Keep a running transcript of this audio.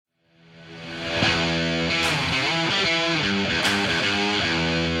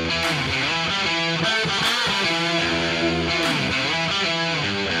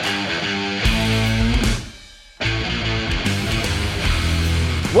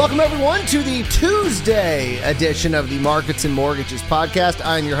Welcome, everyone, to the Tuesday edition of the Markets and Mortgages podcast.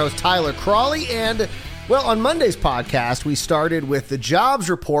 I'm your host, Tyler Crawley, and, well, on Monday's podcast, we started with the jobs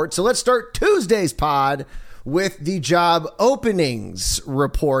report, so let's start Tuesday's pod with the job openings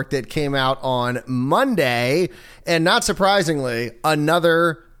report that came out on Monday, and not surprisingly,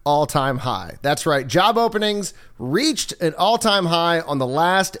 another all-time high. That's right, job openings reached an all-time high on the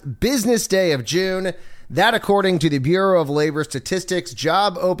last business day of June. That, according to the Bureau of Labor Statistics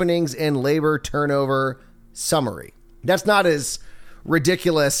Job Openings and Labor Turnover Summary. That's not as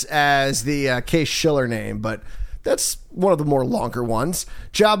ridiculous as the Case-Shiller name, but that's one of the more longer ones.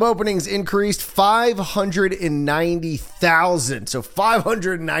 Job openings increased 590,000. So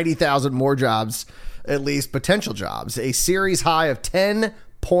 590,000 more jobs, at least potential jobs. A series high of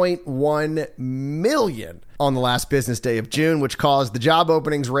 10.1 million on the last business day of June, which caused the job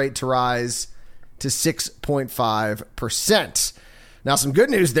openings rate to rise to 6.5%. Now, some good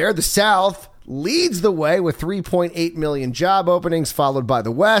news there. The South leads the way with 3.8 million job openings, followed by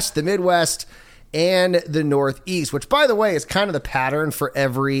the West, the Midwest, and the Northeast, which, by the way, is kind of the pattern for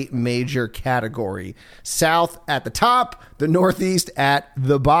every major category. South at the top, the Northeast at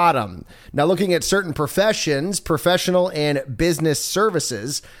the bottom. Now, looking at certain professions, professional and business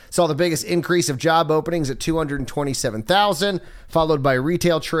services saw the biggest increase of job openings at 227,000, followed by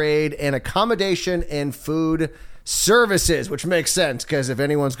retail, trade, and accommodation and food services, which makes sense because if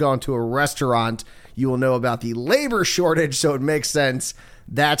anyone's gone to a restaurant, you will know about the labor shortage, so it makes sense.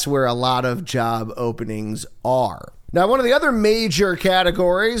 That's where a lot of job openings are. Now, one of the other major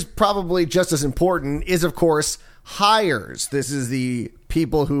categories, probably just as important, is, of course, hires. This is the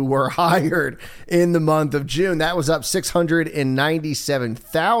people who were hired in the month of June. That was up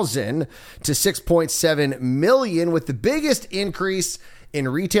 697,000 to 6.7 million, with the biggest increase in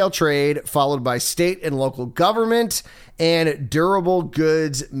retail trade, followed by state and local government and durable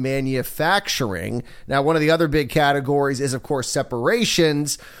goods manufacturing. Now, one of the other big categories is, of course,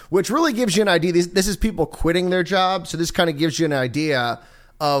 separations, which really gives you an idea. This is people quitting their job. So this kind of gives you an idea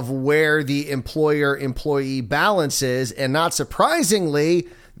of where the employer-employee balance is. And not surprisingly,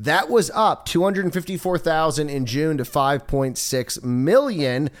 that was up 254,000 in June to 5.6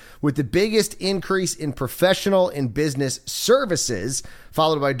 million, with the biggest increase in professional and business services,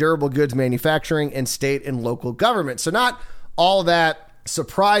 followed by durable goods manufacturing and state and local government. So not all that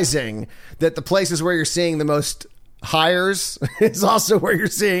surprising that the places where you're seeing the most hires is also where you're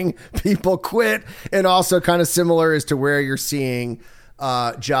seeing people quit, and also kind of similar as to where you're seeing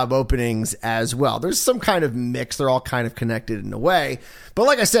job openings as well. There's some kind of mix. They're all kind of connected in a way. But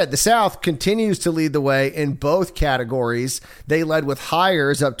like I said, the South continues to lead the way in both categories. They led with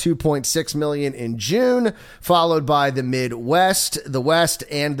hires up 2.6 million in June, followed by the Midwest, the West,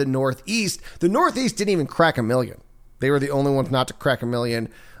 and the Northeast. The Northeast didn't even crack a million. They were the only ones not to crack a million,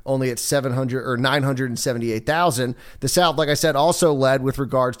 only at 700 or 978,000. The South, like I said, also led with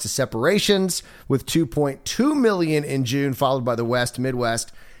regards to separations with 2.2 million in June, followed by the West,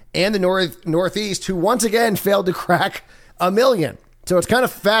 Midwest, and the Northeast, who once again failed to crack a million. So it's kind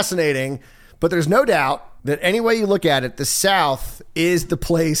of fascinating, but there's no doubt that any way you look at it, the South is the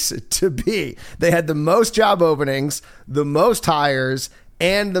place to be. They had the most job openings, the most hires,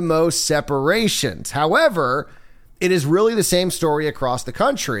 and the most separations. However, it is really the same story across the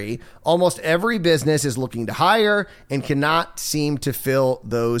country. Almost every business is looking to hire and cannot seem to fill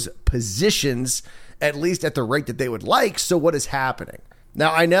those positions, at least at the rate that they would like. So what is happening?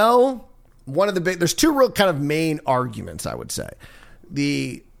 Now, I know there's two real kind of main arguments, I would say.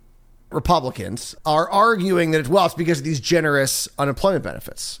 The Republicans are arguing that it's because of these generous unemployment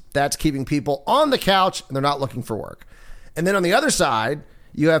benefits. That's keeping people on the couch and they're not looking for work. And then on the other side,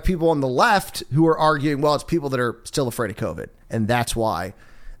 you have people on the left who are arguing, it's people that are still afraid of COVID. And that's why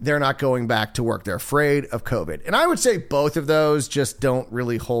they're not going back to work. They're afraid of COVID. And I would say both of those just don't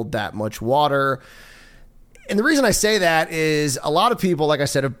really hold that much water. And the reason I say that is a lot of people, like I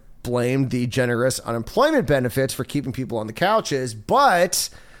said, have blamed the generous unemployment benefits for keeping people on the couches. But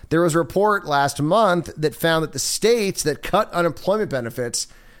there was a report last month that found that the states that cut unemployment benefits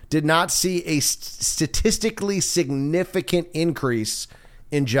did not see a statistically significant increase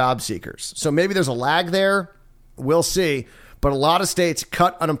in job seekers. So maybe there's a lag there. We'll see. But a lot of states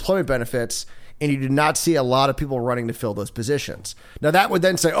cut unemployment benefits and you did not see a lot of people running to fill those positions. Now that would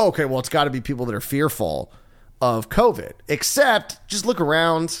then say, it's got to be people that are fearful of COVID. Except just look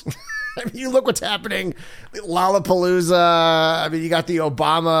around. I mean, you look what's happening. Lollapalooza. I mean, you got the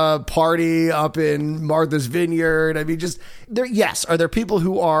Obama party up in Martha's Vineyard. I mean, yes. Are there people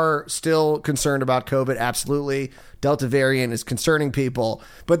who are still concerned about COVID? Absolutely. Delta variant is concerning people.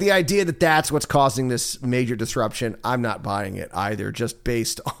 But the idea that that's what's causing this major disruption, I'm not buying it either, just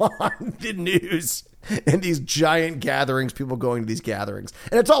based on the news and these giant gatherings, people going to these gatherings.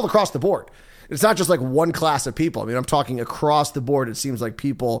 And it's all across the board. It's not just like one class of people. I mean, I'm talking across the board. It seems like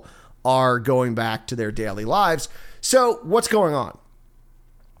people are going back to their daily lives. So what's going on?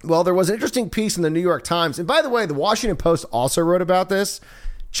 Well, there was an interesting piece in the New York Times. And by the way, the Washington Post also wrote about this.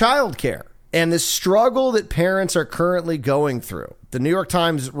 Childcare and the struggle that parents are currently going through. The New York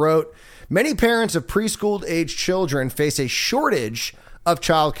Times wrote, many parents of preschool age children face a shortage of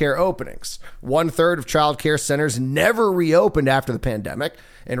childcare openings. 1/3 of childcare centers never reopened after the pandemic.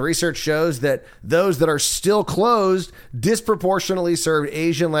 And research shows that those that are still closed disproportionately served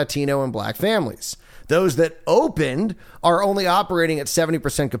Asian, Latino, and Black families. Those that opened are only operating at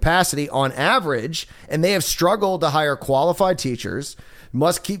 70% capacity on average, and they have struggled to hire qualified teachers,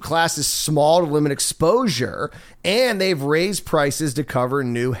 must keep classes small to limit exposure, and they've raised prices to cover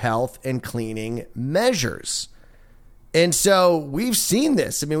new health and cleaning measures. And so we've seen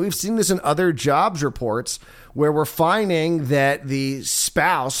this. I mean, we've seen this in other jobs reports where we're finding that the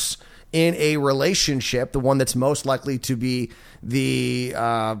spouse in a relationship, the one that's most likely to be the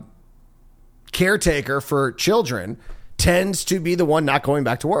caretaker for children, tends to be the one not going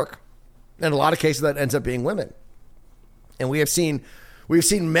back to work. In a lot of cases, that ends up being women. And we've seen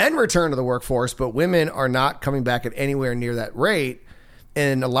men return to the workforce, but women are not coming back at anywhere near that rate.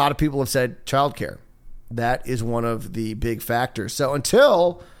 And a lot of people have said childcare. That is one of the big factors. So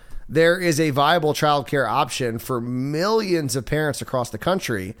until there is a viable childcare option for millions of parents across the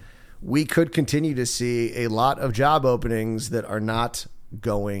country, we could continue to see a lot of job openings that are not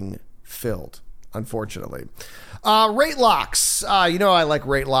going filled, unfortunately. Rate locks. I like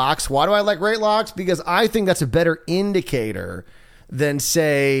rate locks. Why do I like rate locks? Because I think that's a better indicator than,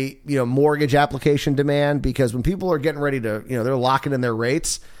 say, mortgage application demand. Because when people are getting ready to, they're locking in their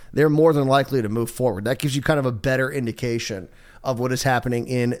rates, they're more than likely to move forward. That gives you kind of a better indication of what is happening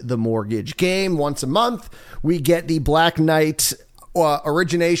in the mortgage game. Once a month, we get the Black Knight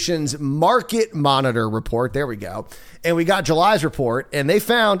Originations Market Monitor report. There we go. And we got July's report, and they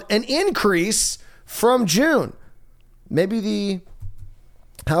found an increase from June. Maybe the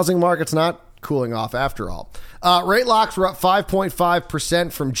housing market's not cooling off after all. Rate locks were up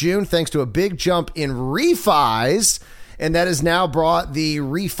 5.5% from June, thanks to a big jump in refis. And that has now brought the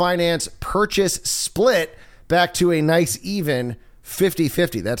refinance purchase split back to a nice even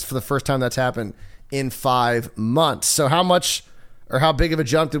 50-50. That's for the first time that's happened in 5 months. So how much or how big of a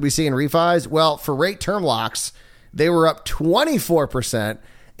jump did we see in refis? Well, for rate term locks, they were up 24%.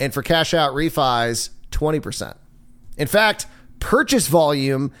 And for cash out refis, 20%. In fact, purchase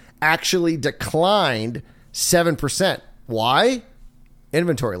volume actually declined 7%. Why?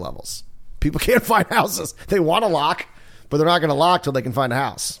 Inventory levels. People can't find houses. They want to lock, but they're not going to lock till they can find a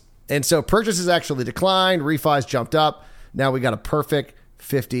house. And so purchases actually declined. Refis jumped up. Now we got a perfect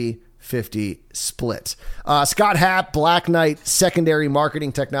 50-50 split. Scott Happ, Black Knight Secondary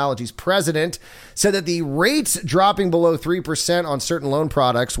Marketing Technologies president, said that the rates dropping below 3% on certain loan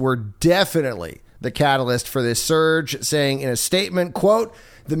products were definitely the catalyst for this surge, saying in a statement, quote,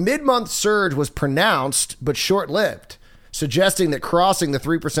 "The mid-month surge was pronounced but short-lived, suggesting that crossing the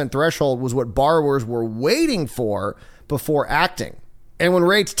 3% threshold was what borrowers were waiting for before acting. And when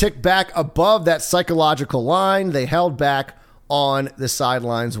rates ticked back above that psychological line, they held back on the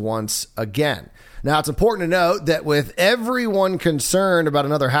sidelines once again." Now, it's important to note that with everyone concerned about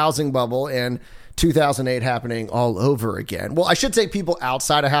another housing bubble and 2008 happening all over again, well, I should say people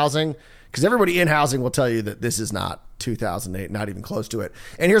outside of housing, because everybody in housing will tell you that this is not 2008, not even close to it.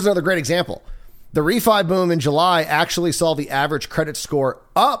 And here's another great example. The refi boom in July actually saw the average credit score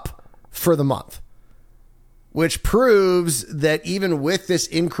up for the month, which proves that even with this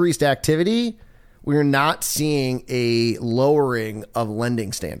increased activity, we're not seeing a lowering of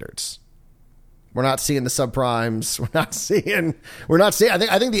lending standards. We're not seeing the subprimes.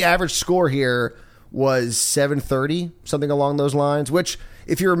 I think the average score here was 730, something along those lines, which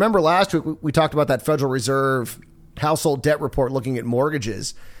if you remember last week, we talked about that Federal Reserve household debt report looking at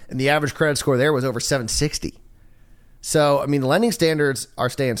mortgages, and the average credit score there was over 760. So, I mean, the lending standards are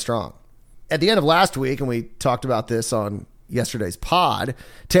staying strong. At the end of last week, and we talked about this on yesterday's pod,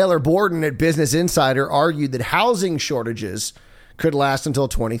 Taylor Borden at Business Insider argued that housing shortages could last until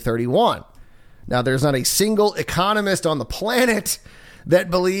 2031. Now, there's not a single economist on the planet that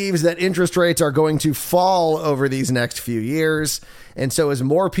believes that interest rates are going to fall over these next few years. And so as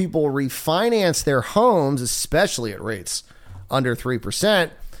more people refinance their homes, especially at rates under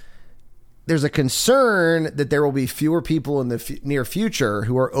 3%, there's a concern that there will be fewer people in the near future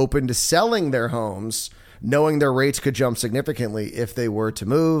who are open to selling their homes, knowing their rates could jump significantly if they were to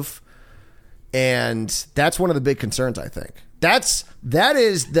move. And that's one of the big concerns, I think. That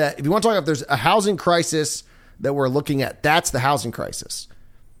is if you want to talk about if there's a housing crisis that we're looking at, that's the housing crisis.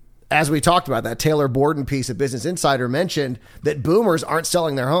 As we talked about, that Taylor Borden piece of Business Insider mentioned that boomers aren't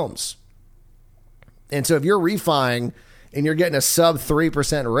selling their homes. And so if you're refining and you're getting a sub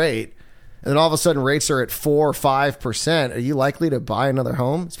 3% rate, and then all of a sudden rates are at 4 or 5%, are you likely to buy another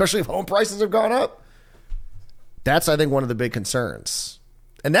home, especially if home prices have gone up? That's, I think, one of the big concerns.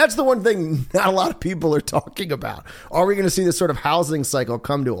 And that's the one thing not a lot of people are talking about. Are we going to see this sort of housing cycle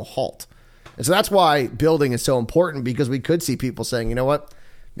come to a halt? And so that's why building is so important, because we could see people saying, you know what,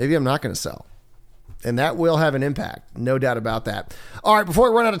 maybe I'm not going to sell. And that will have an impact. No doubt about that. All right,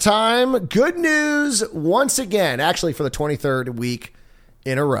 before we run out of time, good news once again, actually for the 23rd week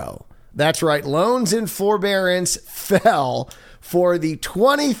in a row. That's right. Loans in forbearance fell for the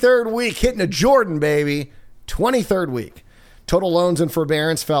 23rd week, hitting a Jordan, baby. 23rd week. Total loans in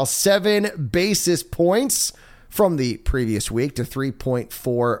forbearance fell 7 basis points from the previous week to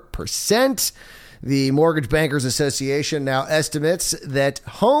 3.4%. The Mortgage Bankers Association now estimates that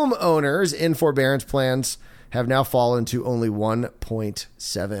homeowners in forbearance plans have now fallen to only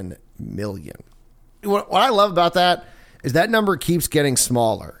 1.7 million. What I love about that is that number keeps getting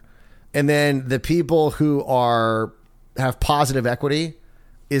smaller. And then the people who have positive equity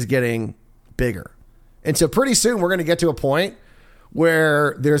is getting bigger. And so pretty soon we're going to get to a point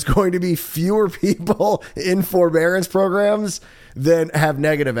where there's going to be fewer people in forbearance programs than have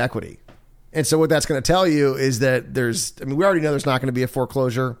negative equity. And so what that's going to tell you is that we already know there's not going to be a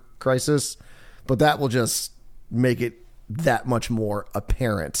foreclosure crisis, but that will just make it that much more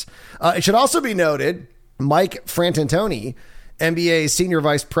apparent. It should also be noted, Mike Frantantoni, MBA's senior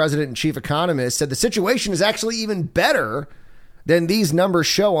vice president and chief economist, said the situation is actually even better than these numbers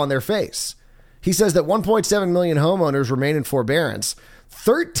show on their face. He says that 1.7 million homeowners remain in forbearance,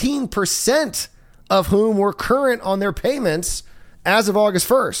 13% of whom were current on their payments as of August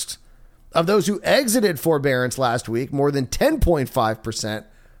 1st. Of those who exited forbearance last week, more than 10.5%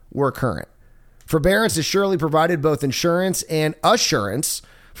 were current. Forbearance has surely provided both insurance and assurance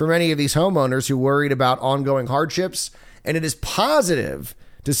for many of these homeowners who worried about ongoing hardships, and it is positive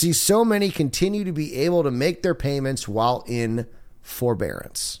to see so many continue to be able to make their payments while in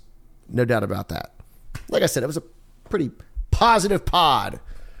forbearance. No doubt about that. Like I said, it was a pretty positive pod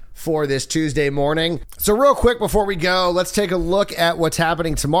for this Tuesday morning. So real quick before we go, let's take a look at what's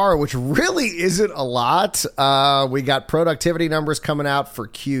happening tomorrow, which really isn't a lot. We got productivity numbers coming out for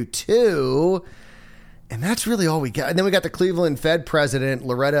Q2, and that's really all we got. And then we got the Cleveland Fed president,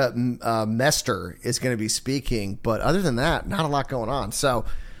 Loretta Mester, is going to be speaking. But other than that, not a lot going on. So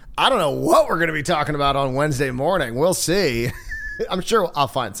I don't know what we're going to be talking about on Wednesday morning. We'll see. I'm sure I'll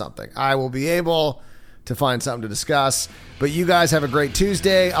find something. I will be able to find something to discuss. But you guys have a great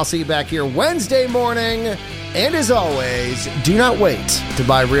Tuesday. I'll see you back here Wednesday morning. And as always, do not wait to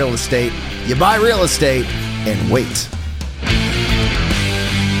buy real estate. You buy real estate and wait.